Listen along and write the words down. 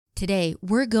Today,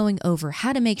 we're going over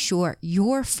how to make sure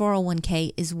your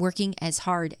 401k is working as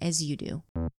hard as you do.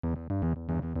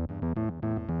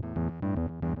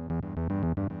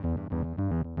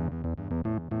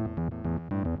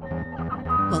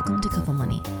 Welcome to Couple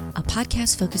Money, a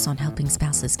podcast focused on helping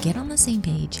spouses get on the same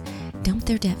page, dump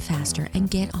their debt faster,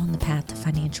 and get on the path to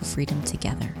financial freedom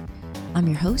together. I'm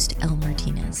your host, Elle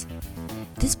Martinez.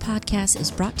 This podcast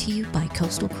is brought to you by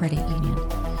Coastal Credit Union.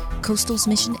 Coastal's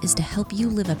mission is to help you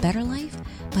live a better life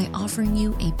by offering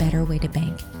you a better way to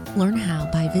bank. Learn how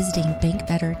by visiting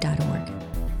bankbetter.org.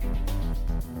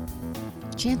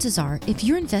 Chances are, if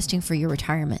you're investing for your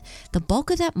retirement, the bulk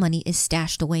of that money is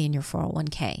stashed away in your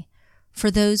 401k.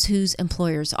 For those whose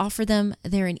employers offer them,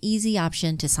 they're an easy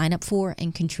option to sign up for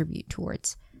and contribute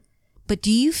towards. But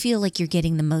do you feel like you're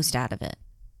getting the most out of it?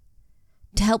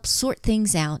 To help sort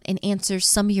things out and answer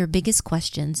some of your biggest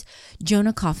questions,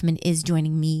 Jonah Kaufman is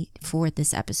joining me for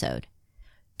this episode.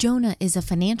 Jonah is a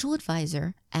financial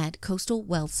advisor at Coastal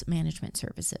Wealth Management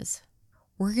Services.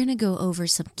 We're going to go over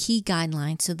some key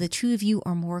guidelines so the two of you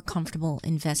are more comfortable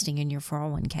investing in your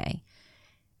 401k.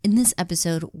 In this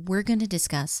episode, we're going to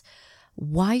discuss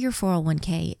why your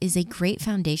 401k is a great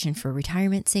foundation for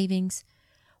retirement savings,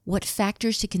 what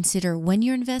factors to consider when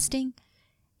you're investing,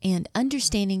 and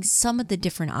understanding some of the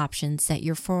different options that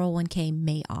your 401k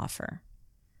may offer.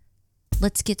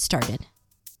 Let's get started.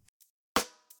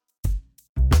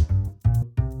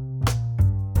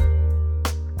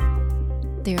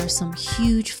 There are some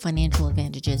huge financial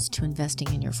advantages to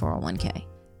investing in your 401k.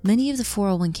 Many of the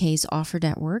 401ks offered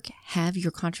at work have your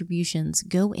contributions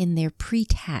go in there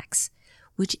pre-tax,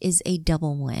 which is a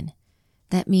double win.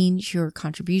 That means your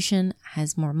contribution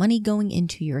has more money going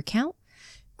into your account.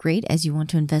 Great, as you want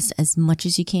to invest as much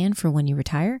as you can for when you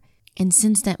retire. And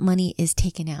since that money is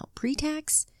taken out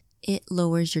pre-tax, it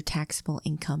lowers your taxable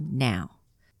income now.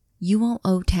 You won't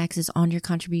owe taxes on your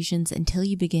contributions until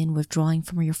you begin withdrawing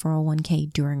from your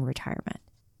 401k during retirement.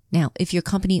 Now, if your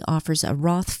company offers a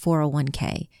Roth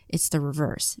 401k, it's the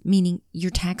reverse, meaning you're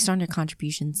taxed on your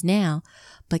contributions now,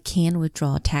 but can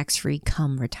withdraw tax-free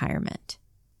come retirement.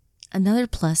 Another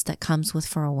plus that comes with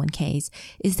 401ks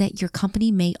is that your company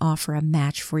may offer a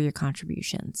match for your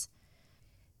contributions.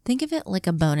 Think of it like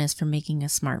a bonus for making a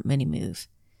smart money move.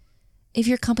 If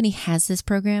your company has this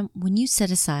program, when you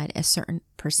set aside a certain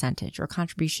percentage or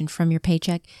contribution from your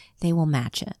paycheck, they will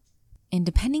match it. And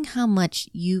depending how much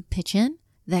you pitch in,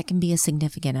 that can be a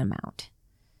significant amount.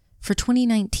 For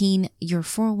 2019, your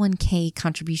 401k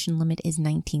contribution limit is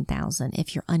 $19,000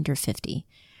 if you're under 50.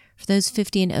 For those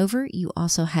 50 and over, you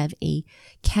also have a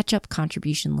catch-up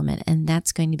contribution limit, and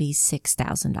that's going to be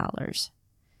 $6,000.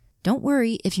 Don't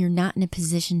worry if you're not in a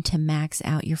position to max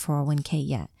out your 401k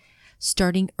yet.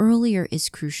 Starting earlier is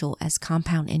crucial as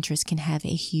compound interest can have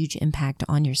a huge impact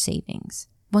on your savings.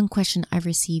 One question I've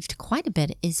received quite a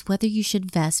bit is whether you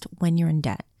should vest when you're in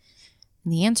debt.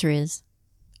 And the answer is,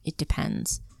 it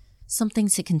depends. Some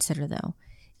things to consider though.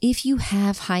 If you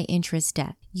have high interest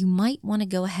debt, you might want to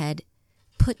go ahead,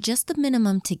 put just the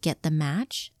minimum to get the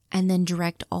match, and then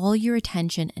direct all your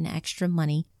attention and extra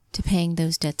money to paying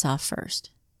those debts off first.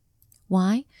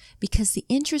 Why? Because the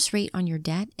interest rate on your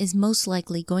debt is most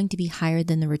likely going to be higher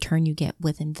than the return you get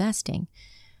with investing.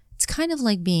 It's kind of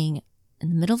like being in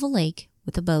the middle of a lake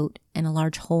with a boat and a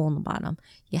large hole in the bottom.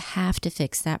 You have to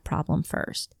fix that problem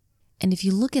first. And if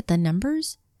you look at the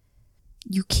numbers,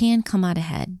 you can come out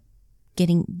ahead,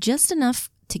 getting just enough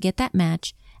to get that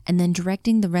match, and then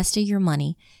directing the rest of your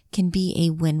money can be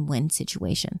a win-win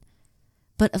situation.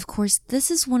 But of course, this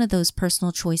is one of those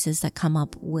personal choices that come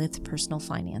up with personal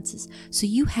finances. So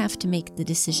you have to make the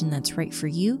decision that's right for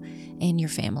you and your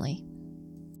family.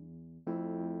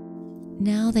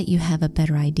 Now that you have a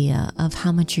better idea of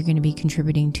how much you're going to be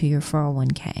contributing to your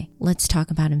 401k, let's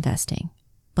talk about investing.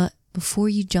 But before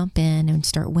you jump in and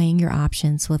start weighing your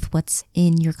options with what's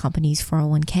in your company's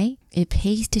 401k, it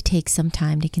pays to take some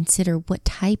time to consider what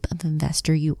type of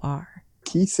investor you are.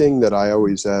 Key thing that I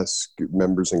always ask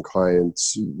members and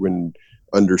clients when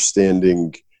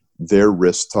understanding their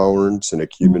risk tolerance and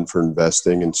acumen for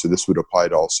investing, and so this would apply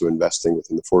to also investing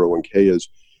within the 401k, is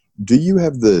do you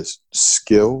have the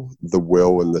skill, the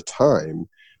will, and the time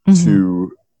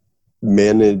to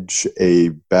manage a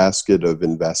basket of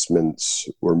investments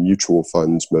or mutual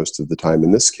funds most of the time in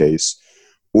this case?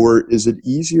 Or is it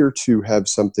easier to have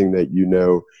something that you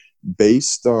know,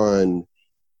 based on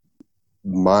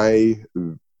my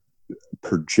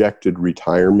projected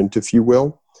retirement, if you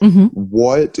will,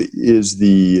 what is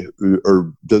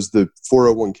or does the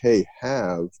 401k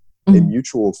have a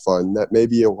mutual fund that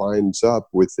maybe aligns up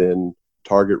within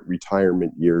target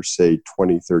retirement years, say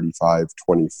 2035,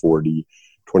 2040,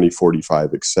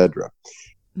 2045, etc.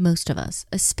 Most of us,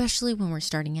 especially when we're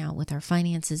starting out with our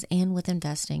finances and with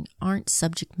investing, aren't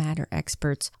subject matter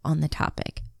experts on the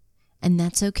topic. And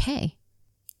that's okay.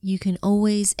 You can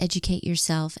always educate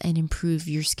yourself and improve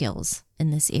your skills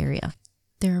in this area.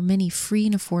 There are many free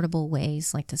and affordable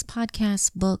ways like this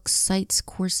podcast, books, sites,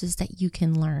 courses that you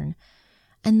can learn.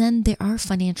 And then there are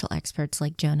financial experts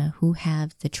like Jonah who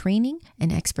have the training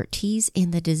and expertise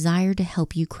and the desire to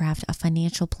help you craft a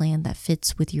financial plan that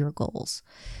fits with your goals.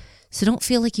 So don't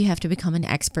feel like you have to become an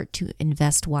expert to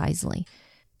invest wisely.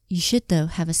 You should, though,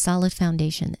 have a solid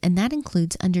foundation, and that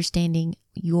includes understanding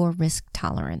your risk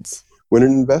tolerance. When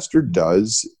an investor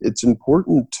does, it's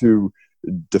important to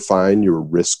define your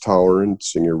risk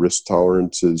tolerance, and your risk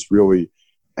tolerance is really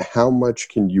how much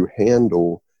can you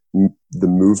handle the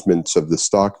movements of the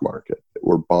stock market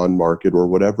or bond market or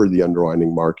whatever the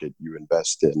underlying market you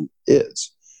invest in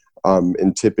is.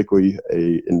 And typically,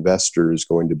 an investor is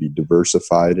going to be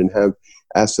diversified and have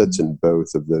assets in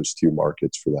both of those two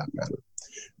markets for that matter.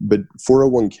 But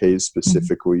 401ks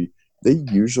specifically, they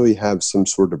usually have some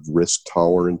sort of risk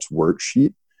tolerance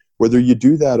worksheet. Whether you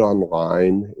do that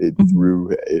online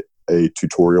through a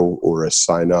tutorial or a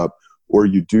sign up, or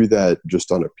you do that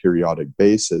just on a periodic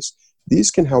basis,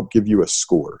 these can help give you a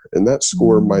score. And that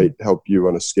score might help you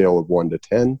on a scale of 1 to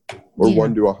 10 or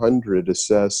 1 to 100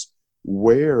 assess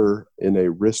where in a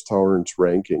risk tolerance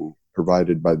ranking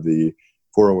provided by the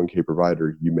 401k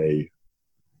provider you may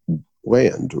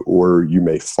land or you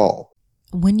may fall.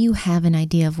 When you have an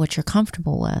idea of what you're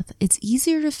comfortable with, it's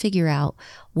easier to figure out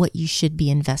what you should be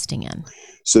investing in.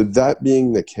 So that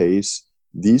being the case,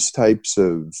 these types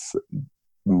of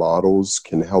models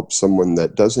can help someone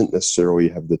that doesn't necessarily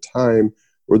have the time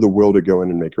or the will to go in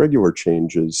and make regular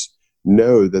changes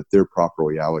know that they're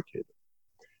properly allocated.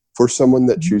 For someone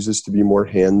that chooses to be more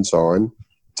hands-on,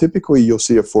 typically you'll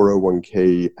see a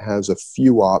 401k has a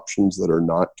few options that are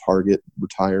not target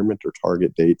retirement or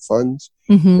target date funds.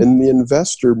 And the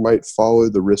investor might follow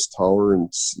the risk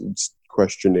tolerance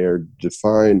questionnaire to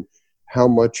define how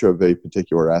much of a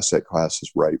particular asset class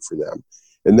is right for them.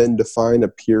 And then define a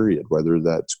period, whether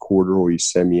that's quarterly,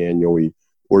 semi-annually,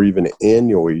 or even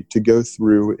annually, to go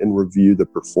through and review the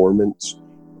performance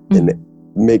and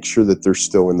make sure that they're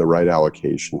still in the right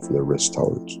allocation for their risk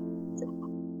tolerance.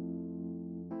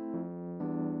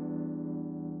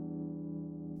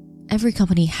 Every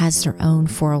company has their own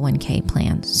 401k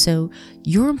plan, so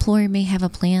your employer may have a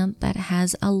plan that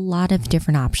has a lot of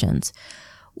different options,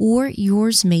 or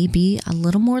yours may be a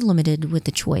little more limited with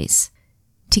the choice.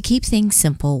 To keep things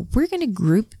simple, we're going to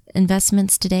group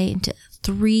investments today into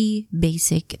 3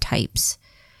 basic types: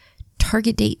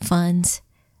 target date funds,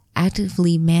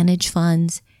 actively managed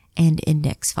funds, and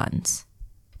index funds.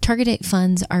 Target date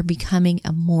funds are becoming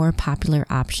a more popular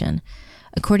option.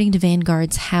 According to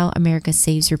Vanguard's How America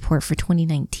Saves report for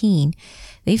 2019,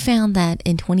 they found that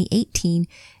in 2018,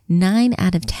 9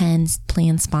 out of 10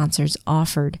 plan sponsors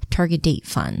offered target date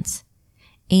funds,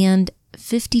 and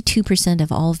 52%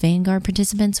 of all Vanguard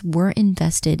participants were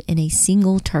invested in a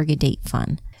single target date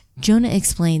fund. Jonah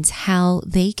explains how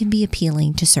they can be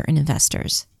appealing to certain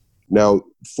investors. Now,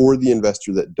 for the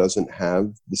investor that doesn't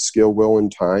have the skill, will, and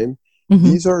time,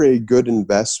 these are a good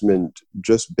investment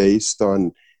just based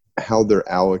on how they're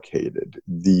allocated.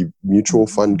 The mutual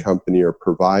fund company or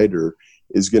provider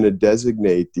is going to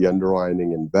designate the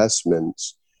underlying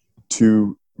investments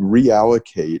to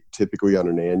reallocate, typically on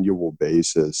an annual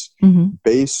basis,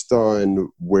 based on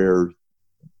where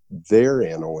their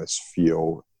analysts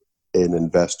feel an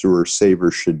investor or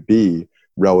saver should be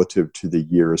relative to the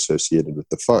year associated with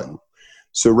the fund.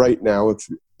 So right now, if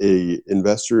a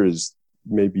investor is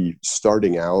maybe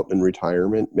starting out in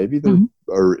retirement, maybe they're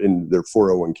or in their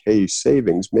 401k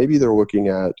savings, maybe they're looking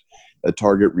at a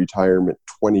target retirement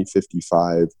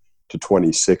 2055 to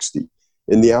 2060.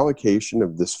 And the allocation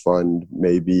of this fund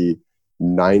may be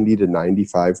 90 to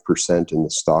 95% in the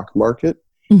stock market,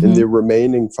 and the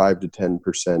remaining 5 to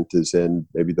 10% is in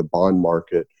maybe the bond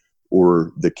market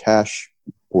or the cash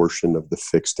portion of the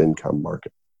fixed income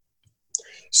market.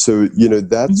 So,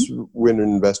 that's when an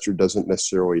investor doesn't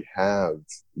necessarily have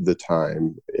the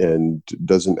time and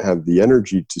doesn't have the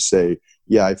energy to say,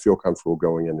 yeah, I feel comfortable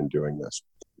going in and doing this.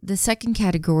 The second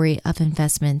category of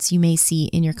investments you may see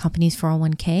in your company's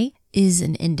 401k is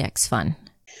an index fund.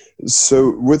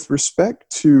 So with respect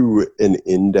to an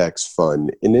index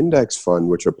fund,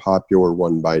 which a popular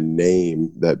one by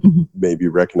name that maybe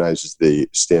recognizes the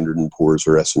Standard & Poor's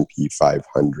or S&P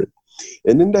 500,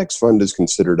 an index fund is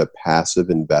considered a passive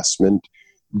investment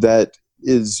that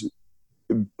is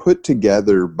put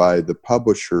together by the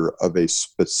publisher of a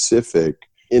specific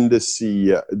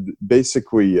indice,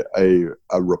 basically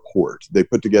a report. They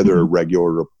put together a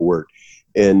regular report,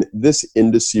 and this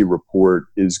indice report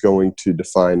is going to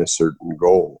define a certain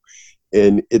goal.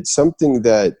 And it's something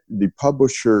that the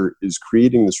publisher is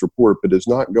creating this report, but is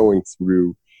not going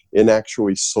through and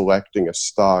actually selecting a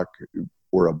stock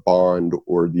or a bond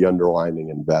or the underlying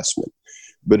investment.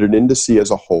 But an indice as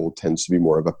a whole tends to be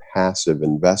more of a passive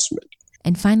investment.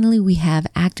 And finally, we have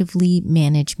actively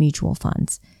managed mutual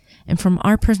funds. And from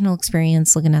our personal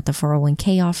experience looking at the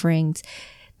 401k offerings,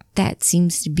 that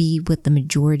seems to be what the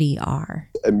majority are.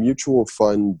 A mutual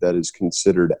fund that is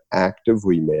considered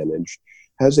actively managed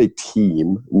has a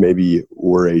team, maybe,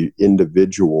 or a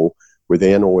individual with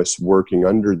analysts working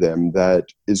under them that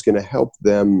is going to help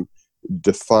them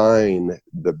define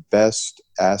the best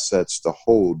assets to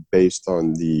hold based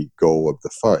on the goal of the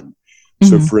fund.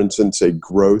 So, for instance, a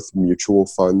growth mutual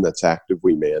fund that's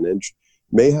actively managed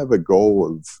may have a goal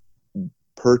of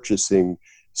purchasing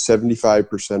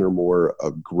 75% or more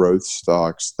of growth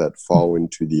stocks that fall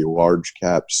into the large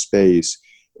cap space.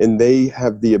 And they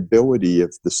have the ability,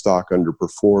 if the stock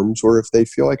underperforms, or if they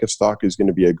feel like a stock is going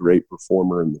to be a great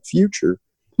performer in the future,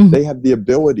 they have the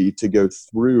ability to go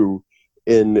through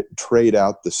and trade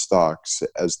out the stocks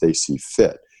as they see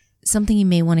fit. Something you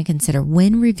may want to consider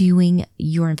when reviewing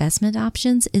your investment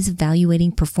options is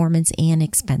evaluating performance and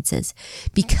expenses,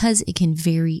 because it can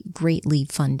vary greatly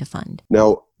fund to fund.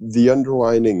 Now, the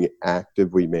underlying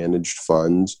actively managed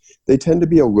funds, they tend to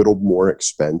be a little more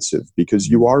expensive because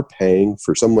you are paying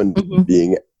for someone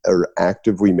being or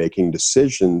actively making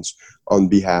decisions on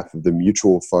behalf of the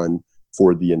mutual fund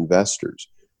for the investors.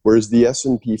 Whereas the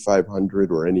S&P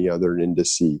 500 or any other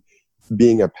indice,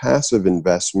 being a passive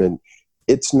investment,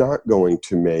 it's not going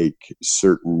to make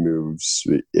certain moves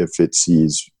if it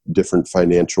sees different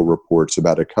financial reports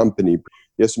about a company.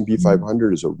 The S&P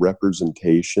 500 is a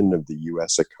representation of the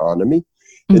U.S. economy.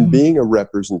 And being a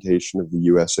representation of the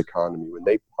U.S. economy, when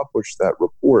they publish that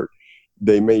report,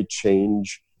 they may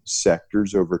change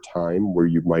sectors over time where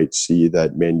you might see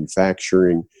that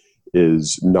manufacturing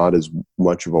is not as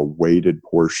much of a weighted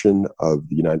portion of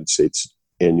the United States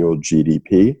annual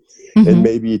GDP. And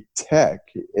maybe tech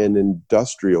and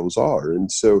industrials are. And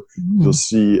so you'll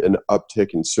see an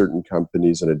uptick in certain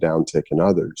companies and a downtick in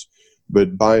others.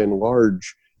 But by and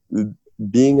large,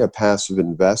 being a passive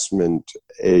investment,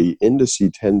 a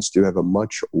indice tends to have a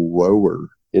much lower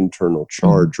internal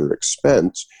charge or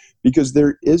expense because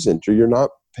there isn't, or you're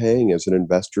not paying as an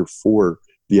investor for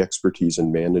the expertise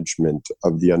and management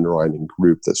of the underlying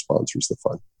group that sponsors the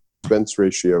fund. Expense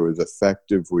ratio is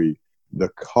effectively the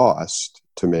cost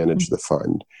to manage the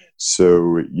fund.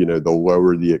 So, the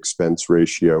lower the expense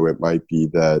ratio, it might be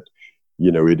that,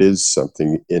 it is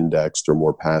something indexed or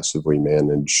more passively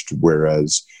managed,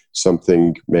 whereas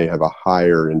something may have a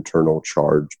higher internal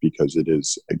charge because it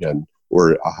is, again,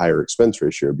 or a higher expense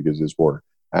ratio because it's more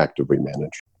actively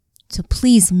managed. So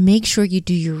please make sure you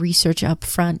do your research up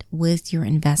front with your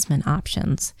investment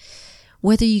options.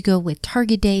 Whether you go with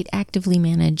target date, actively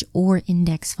managed, or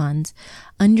index funds,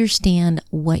 understand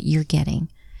what you're getting.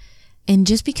 And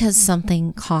just because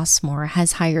something costs more,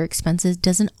 has higher expenses,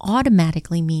 doesn't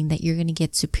automatically mean that you're going to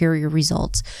get superior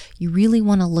results. You really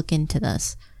want to look into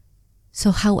this. So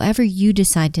however you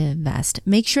decide to invest,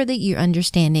 make sure that you're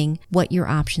understanding what your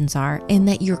options are and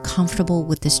that you're comfortable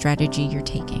with the strategy you're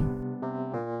taking.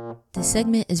 This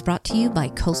segment is brought to you by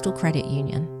Coastal Credit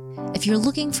Union. If you're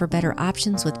looking for better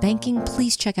options with banking,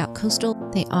 please check out Coastal.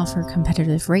 They offer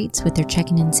competitive rates with their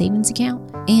checking and savings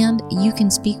account, and you can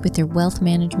speak with their wealth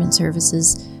management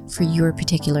services for your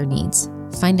particular needs.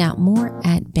 Find out more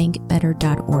at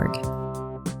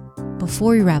bankbetter.org.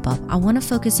 Before we wrap up, I want to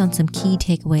focus on some key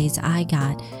takeaways I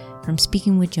got from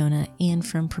speaking with Jonah and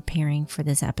from preparing for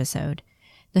this episode.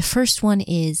 The first one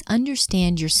is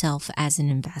understand yourself as an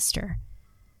investor.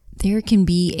 There can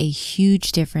be a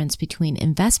huge difference between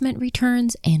investment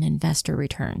returns and investor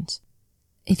returns.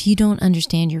 If you don't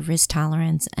understand your risk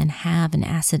tolerance and have an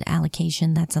asset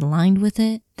allocation that's aligned with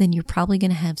it, then you're probably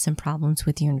going to have some problems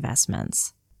with your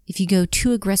investments. If you go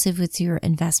too aggressive with your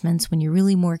investments when you're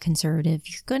really more conservative,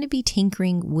 you're going to be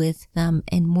tinkering with them,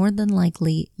 and more than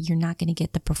likely, you're not going to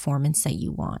get the performance that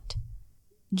you want.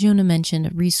 Jonah mentioned a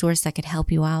resource that could help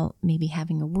you out, maybe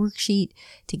having a worksheet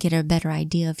to get a better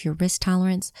idea of your risk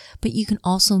tolerance, but you can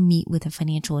also meet with a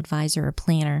financial advisor or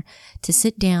planner to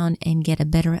sit down and get a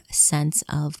better sense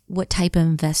of what type of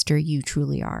investor you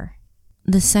truly are.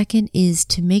 The second is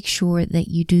to make sure that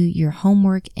you do your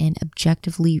homework and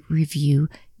objectively review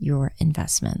your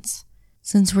investments.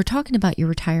 Since we're talking about your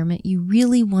retirement, you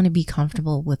really want to be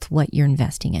comfortable with what you're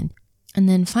investing in. And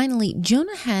then finally,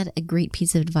 Jonah had a great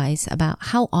piece of advice about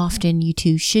how often you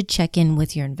two should check in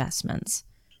with your investments.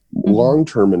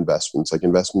 Long-term investments, like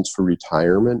investments for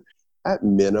retirement, at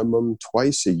minimum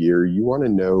twice a year, you want to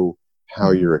know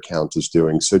how your account is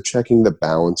doing. So checking the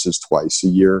balances twice a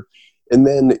year. And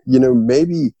then,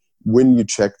 maybe when you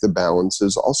check the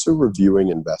balances, also reviewing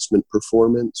investment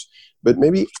performance, but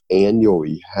maybe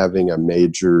annually having a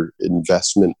major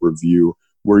investment review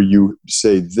where you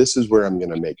say, this is where I'm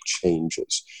going to make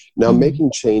changes. Now,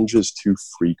 making changes too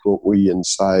frequently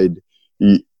inside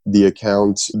the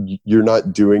accounts, you're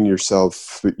not doing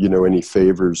yourself, any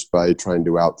favors by trying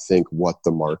to outthink what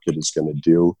the market is going to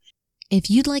do. If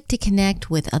you'd like to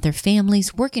connect with other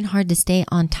families working hard to stay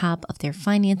on top of their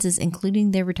finances,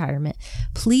 including their retirement,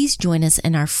 please join us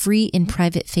in our free and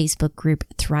private Facebook group,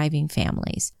 Thriving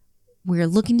Families. We're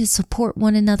looking to support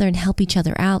one another and help each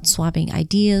other out, swapping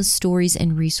ideas, stories,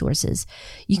 and resources.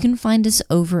 You can find us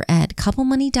over at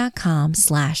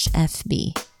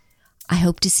couplemoney.com/FB. I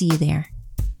hope to see you there.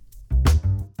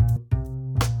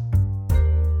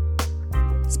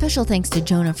 Special thanks to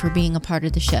Jonah for being a part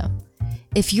of the show.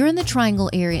 If you're in the Triangle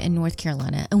area in North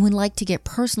Carolina and would like to get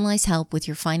personalized help with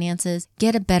your finances,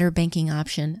 get a better banking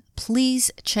option, please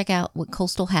check out what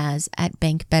Coastal has at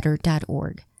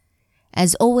bankbetter.org.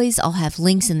 As always, I'll have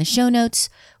links in the show notes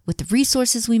with the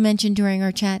resources we mentioned during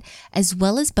our chat, as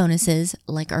well as bonuses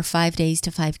like our 5 Days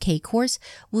to 5K course,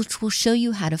 which will show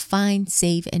you how to find,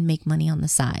 save, and make money on the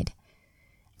side.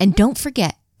 And don't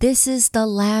forget, this is the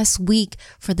last week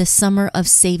for the Summer of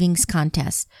Savings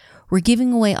contest. We're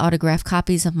giving away autographed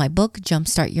copies of my book,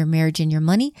 Jumpstart Your Marriage and Your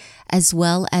Money, as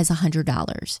well as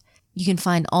 $100. You can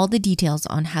find all the details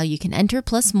on how you can enter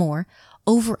plus more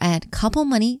over at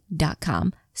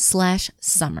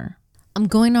couplemoney.com/summer. I'm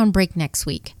going on break next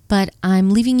week, but I'm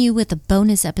leaving you with a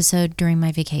bonus episode during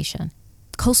my vacation.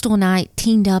 Coastal and I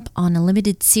teamed up on a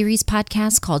limited series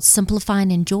podcast called Simplify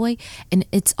and Enjoy, and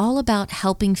it's all about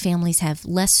helping families have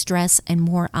less stress and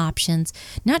more options,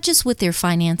 not just with their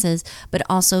finances, but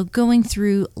also going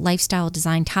through lifestyle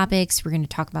design topics. We're going to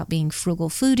talk about being frugal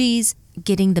foodies,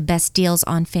 getting the best deals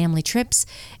on family trips,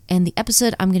 and the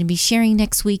episode I'm going to be sharing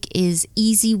next week is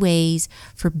easy ways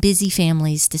for busy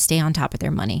families to stay on top of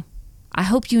their money. I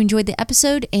hope you enjoyed the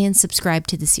episode and subscribe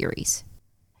to the series.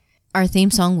 Our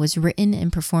theme song was written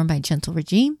and performed by Gentle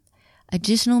Regime.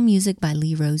 Additional music by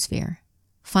Lee Rosevere.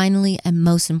 Finally, and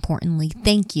most importantly,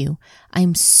 thank you. I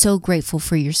am so grateful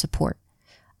for your support.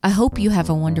 I hope you have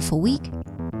a wonderful week.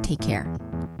 Take care.